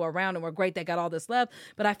 fathers were around and were great, they got all this love.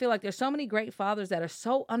 But I feel like there's so many great fathers that are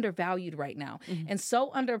so undervalued right now and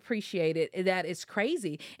so underappreciated that it's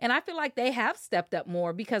crazy. And I feel like they have stepped up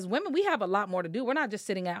more because women, we have a lot more to do. We're not just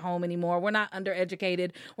sitting at home anymore. We're not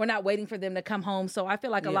undereducated. We're not waiting for them to come home. So I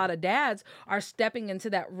feel like a lot of dads are stepping into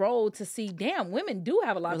that role to see, damn, women do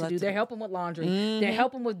have a lot to do. They're helping with laundry. They're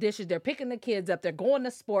helping with dishes. They're picking the kids up. They're going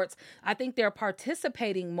to sports. I think they're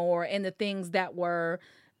participating more in the things that were,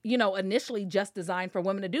 you know, initially just designed for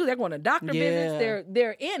women to do. They're going to doctor visits.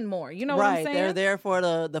 They're in more. You know what I'm saying? They're there for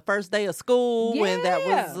the first day of school when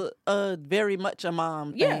that was very much a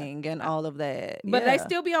mom thing and all of that. But they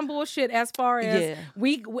still be on bullshit as far as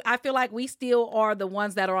I feel like we still are the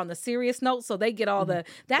ones that are on the serious note. So they get all the,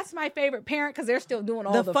 that's my favorite parent because they're still doing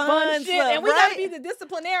all the fun shit. Stuff, and we got to be the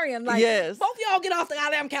disciplinarian. Like, both y'all get off the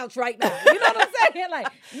goddamn couch right now. You know what I'm saying? Like,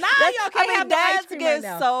 y'all can't have the ice cream right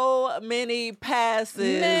now. So many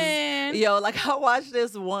passes. Yo, like I watched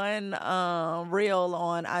this one reel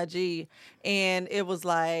on IG, and it was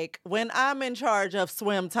like, when I'm in charge of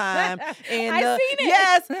swim time, and I seen it.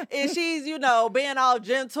 Yes, and she's, you know, being all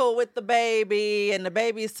gentle with the baby, and the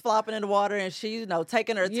baby's flopping in the water, and she's, you know,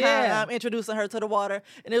 taking her time, introducing her to the water,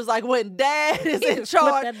 and it was like when dad is in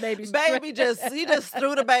charge, he just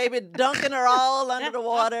threw the baby, dunking her all under the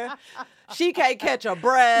water. She can't catch a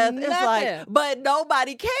breath. It's like, but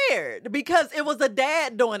nobody cared because it was a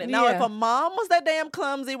dad doing it. Now, if a mom was that damn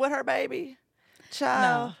clumsy with her baby,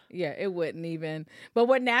 child. No. Yeah, it wouldn't even. But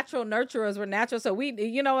we're natural nurturers. We're natural. So we,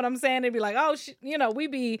 you know what I'm saying? It'd be like, oh, you know, we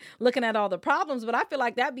be looking at all the problems. But I feel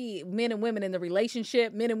like that'd be men and women in the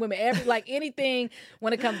relationship, men and women, like anything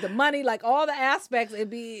when it comes to money, like all the aspects,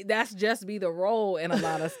 that's just be the role in a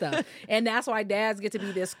lot of stuff. And that's why dads get to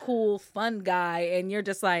be this cool, fun guy. And you're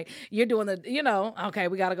just like, you're doing the, you know, okay,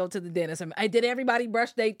 we got to go to the dentist. And did everybody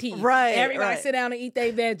brush their teeth? Right. Everybody sit down and eat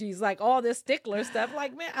their veggies, like all this stickler stuff.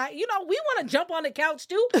 Like, man, we want to jump on the couch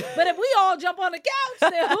too. But if we all jump on the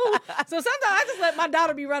couch, then who? So sometimes I just let my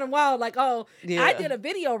daughter be running wild. Like, I did a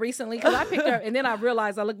video recently because I picked her, and then I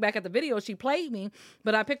realized, I looked back at the video, she played me,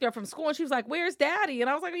 but I picked her up from school, and she was like, where's daddy? And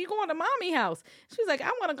I was like, are you going to mommy house? She was like, I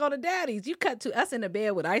want to go to daddy's. You cut to us in the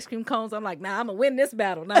bed with ice cream cones. I'm like, nah, I'm going to win this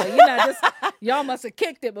battle. No, you're not just, y'all must have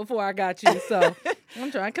kicked it before I got you. So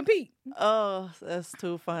I'm trying to compete. Oh, that's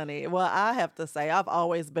too funny. Well, I have to say, I've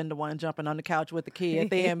always been the one jumping on the couch with the kid,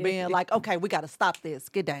 then being like, okay, we got to stop this.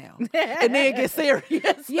 Get down. And then get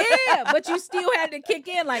serious. Yeah, but you still had to kick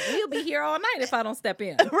in. Like, we'll be here all night if I don't step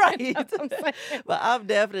in. Right. But I'm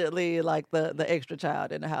definitely like the extra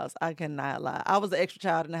child in the house. I cannot lie. I was the extra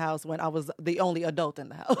child in the house when I was the only adult in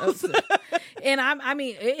the house. And I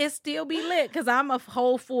mean, it still be lit because I'm a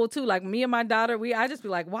whole fool too. Like me and my daughter, I just be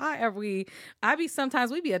like, why are we?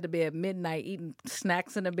 Sometimes we be at the bed midnight eating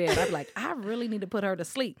snacks in the bed. I'd be like, I really need to put her to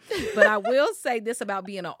sleep. But I will say this about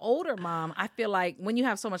being an older mom. I feel like when you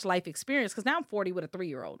have so much life experience, because now I'm 40 with a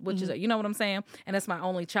 3-year-old, which is, you know what I'm saying? And that's my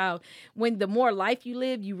only child. When the more life you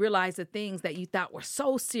live, you realize the things that you thought were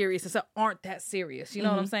so serious and so aren't that serious. You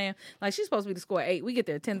know what I'm saying? Like she's supposed to be to school at 8. We get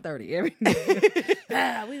there at 10:30 every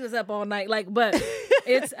day. We was up all night. But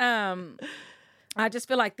it's I just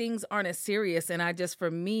feel like things aren't as serious. And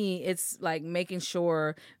for me, it's like making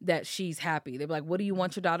sure that she's happy. They're like, what do you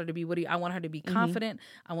want your daughter to be? I want her to be confident.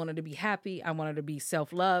 I want her to be happy. I want her to be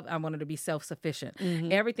self-love. I want her to be self-sufficient.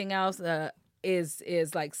 Everything else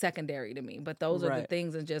is like secondary to me. But those are the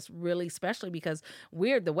things, and just really, especially because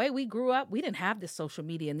the way we grew up, we didn't have this social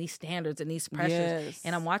media and these standards and these pressures. Yes.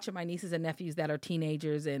 And I'm watching my nieces and nephews that are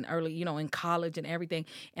teenagers and early, in college and everything.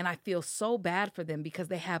 And I feel so bad for them because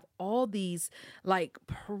they have all these like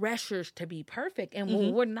pressures to be perfect.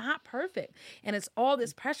 And we're not perfect. And it's all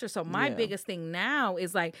this pressure. So my biggest thing now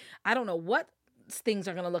is like, I don't know what things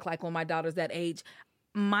are going to look like when my daughter's that age.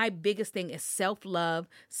 my biggest thing is self-love,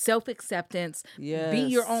 self-acceptance, be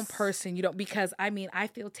your own person, because I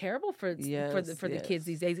feel terrible for the kids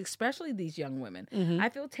these days, especially these young women. I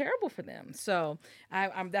feel terrible for them. So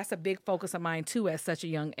I'm that's a big focus of mine too at such a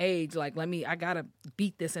young age. Like, I gotta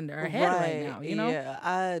beat this into her head right now, Yeah,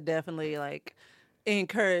 I definitely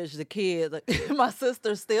encourage the kids. My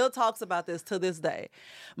sister still talks about this to this day.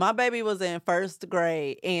 My baby was in first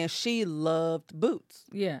grade and she loved boots.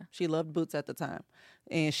 Yeah. She loved boots at the time.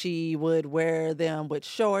 And she would wear them with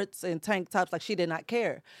shorts and tank tops. Like, she did not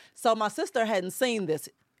care. So my sister hadn't seen this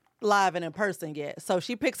live and in person yet. So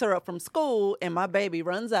she picks her up from school and my baby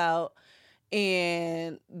runs out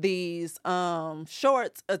in these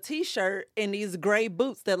shorts, a t-shirt, and these gray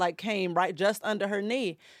boots that came right just under her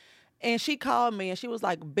knee. And she called me and she was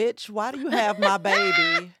like, bitch, why do you have my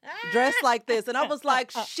baby dressed like this? And I was like,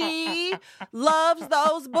 she loves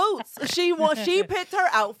those boots. She picked her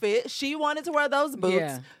outfit. She wanted to wear those boots.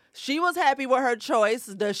 Yeah. She was happy with her choice.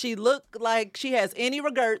 Does she look like she has any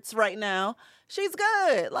regrets right now? She's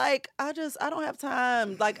good. I don't have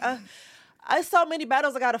time. I so many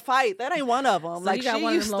battles I gotta fight. That ain't one of them. So you got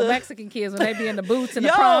one of them little Mexican kids when they be in the boots and the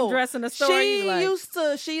prom dress in the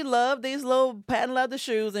store. She loved these little patent leather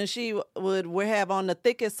shoes, and she would have on the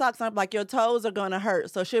thickest socks. And I'm like, your toes are gonna hurt.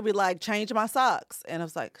 So she'll be like, change my socks. And I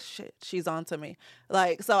was like, shit, she's on to me.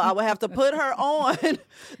 So I would have to put her on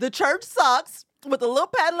the church socks with the little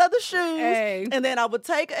patent leather shoes. Hey. And then I would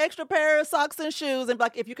take an extra pair of socks and shoes and be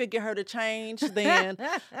like, if you could get her to change, then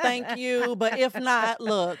thank you. But if not,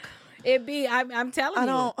 look. I'm telling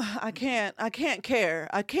you. I can't care.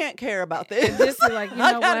 I can't care about this. Just I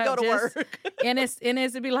gotta go to work. And it's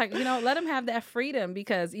to be let them have that freedom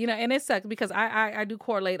because, and it sucks because I do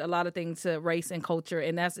correlate a lot of things to race and culture,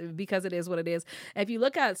 and that's because it is what it is. If you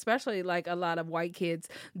look at especially a lot of white kids,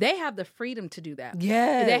 they have the freedom to do that.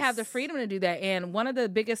 Yes. They have the freedom to do that. And one of the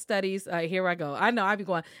biggest studies, here I go. I know I be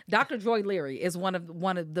going, Dr. Joy Leary is one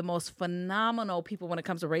of the most phenomenal people when it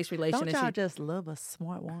comes to race relations. Don't y'all just love a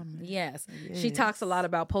smart woman? Yes. She talks a lot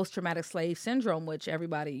about post-traumatic slave syndrome, which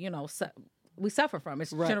everybody, we suffer from.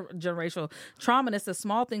 It's generational trauma, and it's the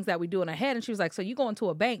small things that we do in our head. And she was like, so you go into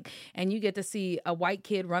a bank and you get to see a white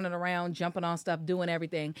kid running around, jumping on stuff, doing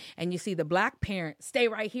everything, and you see the black parent, stay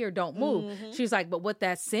right here, don't move. Mm-hmm. She's like, but what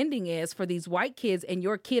that's sending is for these white kids, and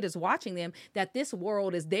your kid is watching them, that this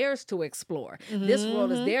world is theirs to explore. Mm-hmm. This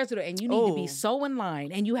world is theirs to do, and you need to be so in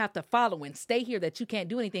line, and you have to follow and stay here that you can't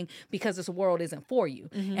do anything because this world isn't for you.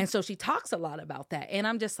 Mm-hmm. And so she talks a lot about that. And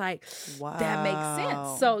I'm just like, wow, that makes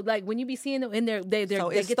sense. So when you be seeing them in there, they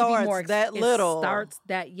get to be more that little. It starts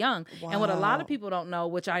that young. Wow. And what a lot of people don't know,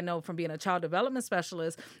 which I know from being a child development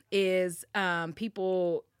specialist, is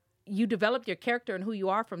you develop your character and who you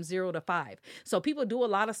are from 0 to 5. So people do a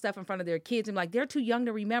lot of stuff in front of their kids and they're too young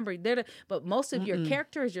to remember. But most of your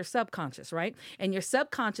character is your subconscious, right? And your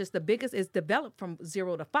subconscious, the biggest, is developed from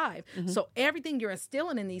 0 to 5. Mm-hmm. So everything you're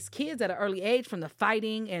instilling in these kids at an early age, from the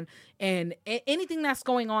fighting and anything that's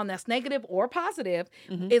going on that's negative or positive,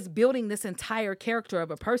 is building this entire character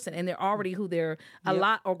of a person. And they're already who they're a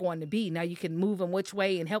lot are going to be. Now you can move them which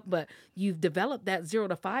way and help, but you've developed that 0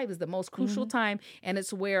 to 5 is the most crucial time. And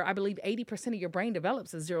it's where I believe 80% of your brain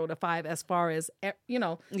develops at 0 to 5 as far as,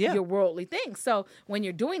 your worldly things. So when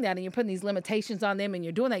you're doing that and you're putting these limitations on them and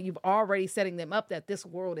you're doing that, you've already setting them up that this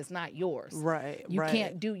world is not yours. Right. You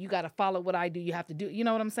can't you got to follow what I do. You have to do, you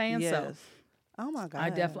know what I'm saying? Yes. So. Oh my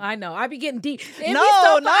God. I know. I be getting deep. I be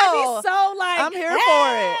so I'm here for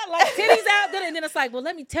it. Like titties out there. And then it's like, well,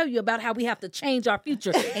 let me tell you about how we have to change our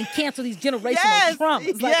future and cancel these generational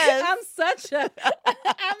traumas. Like, I'm such a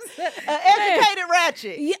educated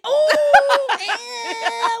ratchet. Yeah. Ooh,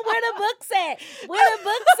 where the books at?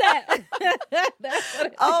 That's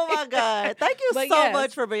what oh my God. Thank you so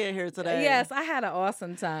much for being here today. Yes, I had an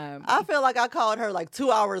awesome time. I feel like I called her 2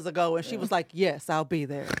 hours ago and she was like, yes, I'll be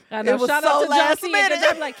there. I know. It was Shout so out to last Josie, minute.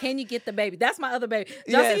 I'm like, can you get the baby? That's my other baby.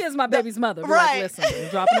 Josie is my baby's mother. We're like, listen, we're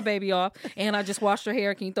dropping the baby off, and I just washed her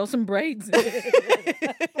hair. Can you throw some braids? Not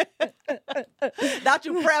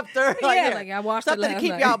you prepped her. I washed her last night. Something to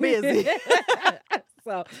keep y'all busy.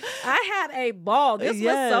 So I had a ball. This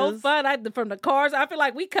was so fun. From the cars, I feel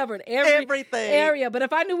like we covered everything area. But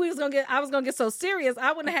if I knew I was gonna get so serious,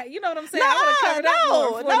 I wouldn't have. You know what I'm saying? I would have covered that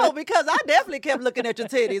more. No, because I definitely kept looking at your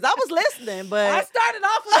titties. I was listening, but I started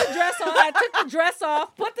off with the dress on. I took the dress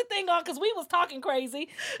off, put the thing on because we was talking crazy,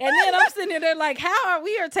 and then I'm sitting there like, how are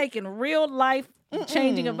we taking real life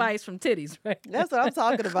changing advice from titties, right? That's what I'm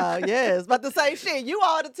talking about. Yes, but the same shit. You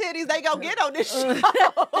all the titties they gonna get on this show.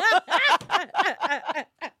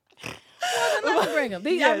 Well, let me bring them.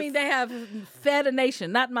 These, I mean, they have fed a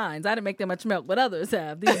nation, not mine. I didn't make that much milk, but others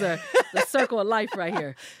have. These are the circle of life right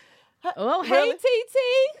here. Oh, hey, Really? TT.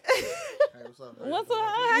 Hey, what's up? What's up?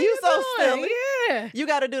 How You so doing? silly. Yeah. You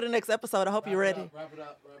got to do the next episode. I hope you're ready. Wrap it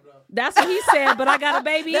up. That's what he said, but I got a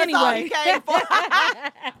baby That's all anyway. he came for.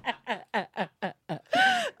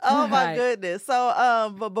 Oh my Right. goodness!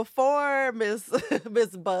 So, but before Miss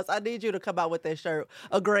Bus, I need you to come out with that shirt,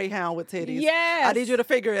 a Greyhound with titties. Yes. I need you to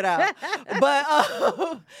figure it out.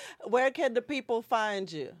 But where can the people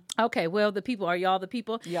find you? Okay, well, the people, are y'all the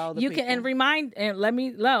people? Y'all the you can, and people. remind, and let me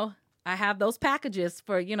know. I have those packages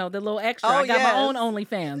for, the little extra. Oh, I got my own yes.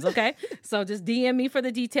 OnlyFans, okay? So just DM me for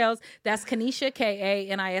the details. That's Kanisha,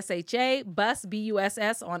 Kanisha, Bus,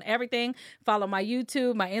 Buss on everything. Follow my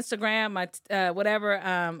YouTube, my Instagram, my whatever.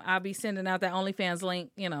 I'll be sending out that OnlyFans link,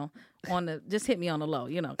 on the, just hit me on the low,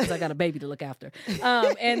 because I got a baby to look after.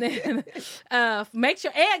 And then make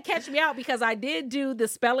sure, and catch me out, because I did do, the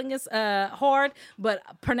spelling is hard, but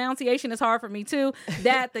pronunciation is hard for me too.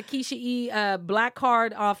 That, the Keisha E black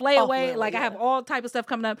card off layaway. Like, I have all type of stuff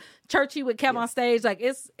coming up. Churchy with Kev on stage. Like,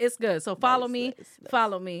 it's good. So follow me.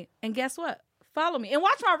 Follow me. And guess what? Follow me and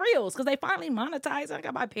watch my reels, because they finally monetize. I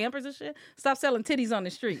got my Pampers and shit. Stop selling titties on the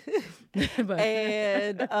street.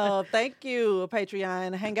 And thank you,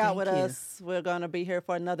 Patreon. Hang out with Thank you. us. We're gonna be here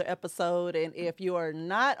for another episode. And if you are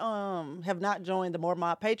not have not joined the More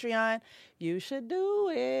Mob Patreon, you should do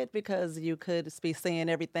it, because you could be seeing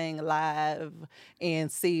everything live and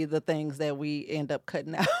see the things that we end up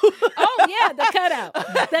cutting out. Oh yeah, the cutout.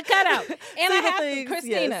 And See I the have things,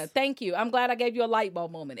 Christina. yes. Thank you. I'm glad I gave you a light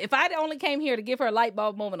bulb moment. If I only came here to give her a light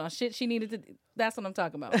bulb moment on shit she needed to, that's what I'm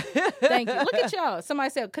talking about. Thank you. Look at y'all. Somebody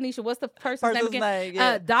said, Kanisha, what's the person's name again? name,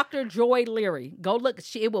 yeah. Dr. Joy Leary. Go look.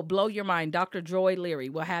 It will blow your mind. Dr. Joy Leary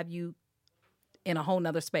will have you in a whole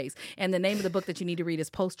nother space. And the name of the book that you need to read is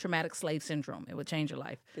Post-Traumatic Slave Syndrome. It will change your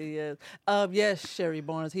life. Yes. Yes, Sherry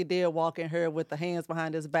Barnes. He did walk in here with the hands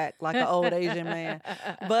behind his back like an old Asian man.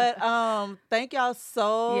 But thank y'all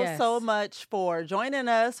so much for joining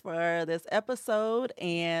us for this episode.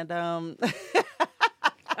 And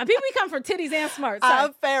People become for titties and smarts.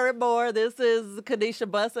 I'm Farrah Moore. This is Kanisha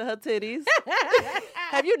Bus and her titties.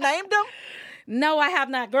 Have you named them? No, I have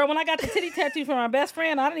not. Girl, when I got the titty tattoo from my best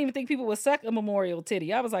friend, I didn't even think people would suck a memorial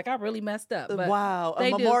titty. I was like, I really messed up. But Wow, a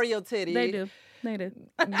they do. memorial titty. They do.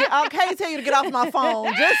 I can't tell you to get off my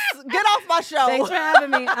phone. Just get off my show. Thanks for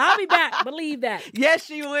having me. I'll be back. Believe that. Yes,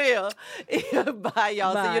 you will. Bye,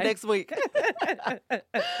 y'all. See you Bye. next week.